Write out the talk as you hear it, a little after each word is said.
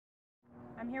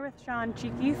I'm here with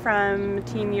Cicchi from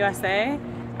Team USA.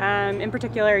 In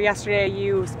particular, yesterday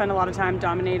you spent a lot of time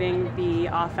dominating the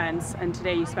offense, and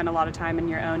today you spent a lot of time in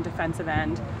your own defensive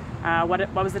end.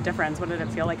 What was the difference? What did it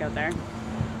feel like out there?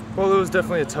 Well, it was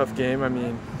definitely a tough game. I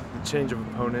mean, the change of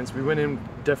opponents. We went in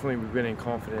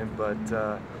confident,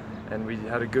 but and we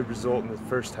had a good result in the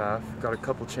first half. Got a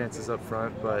couple chances up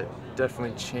front, but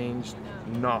definitely changed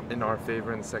not in our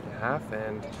favor in the second half.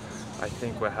 And I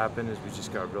think what happened is we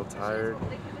just got real tired,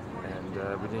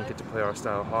 and we didn't get to play our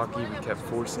style of hockey. We kept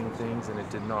forcing things, and it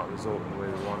did not result in the way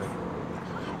we wanted.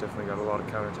 We definitely got a lot of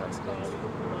counterattacks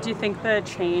against. Do you think the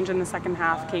change in the second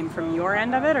half came from your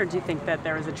end of it, or do you think that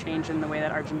there was a change in the way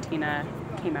that Argentina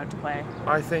came out to play?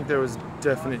 I think there was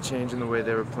definite change in the way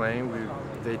they were playing.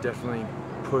 They definitely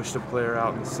pushed a player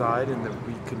out on the side, and that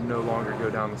we could no longer go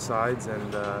down the sides.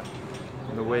 And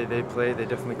the way they play, they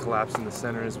definitely collapsed in the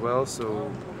center as well. So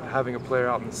having a player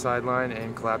out on the sideline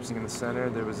and collapsing in the center,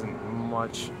 there wasn't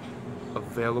much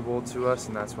available to us,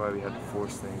 and that's why we had to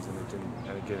force things. And it didn't.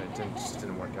 And again, it just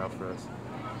didn't work out for us.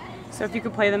 So if you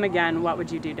could play them again, what would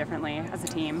you do differently as a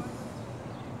team?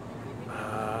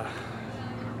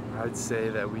 I'd say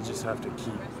that we just have to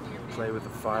play with the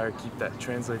fire,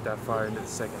 translate that fire into the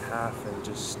second half, and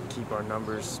just keep our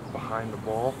numbers behind the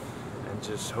ball, and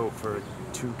just hope for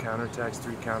 2 counterattacks,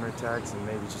 3 counterattacks, and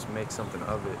maybe just make something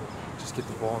of it. Just get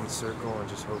the ball in the circle and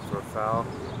just hope for a foul,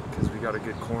 because we got a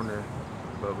good corner,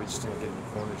 but we just didn't get any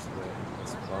corners today.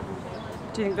 That's the problem.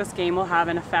 Do you think this game will have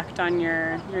an effect on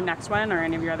your next one or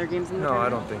any of your other games in the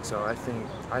tournament? No, I don't think so.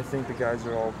 I think the guys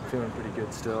are all feeling pretty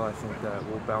good still. I think that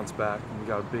we'll bounce back. We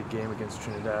got a big game against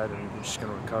Trinidad, and we're just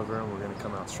going to recover, and we're going to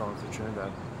come out strong for Trinidad.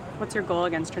 What's your goal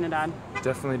against Trinidad?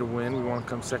 Definitely to win. We want to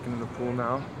come second in the pool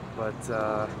now, but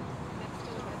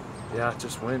yeah,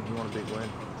 just win. We want a big win.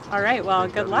 All right, well,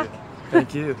 good luck.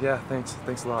 Thank you. Yeah, thanks.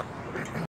 Thanks a lot.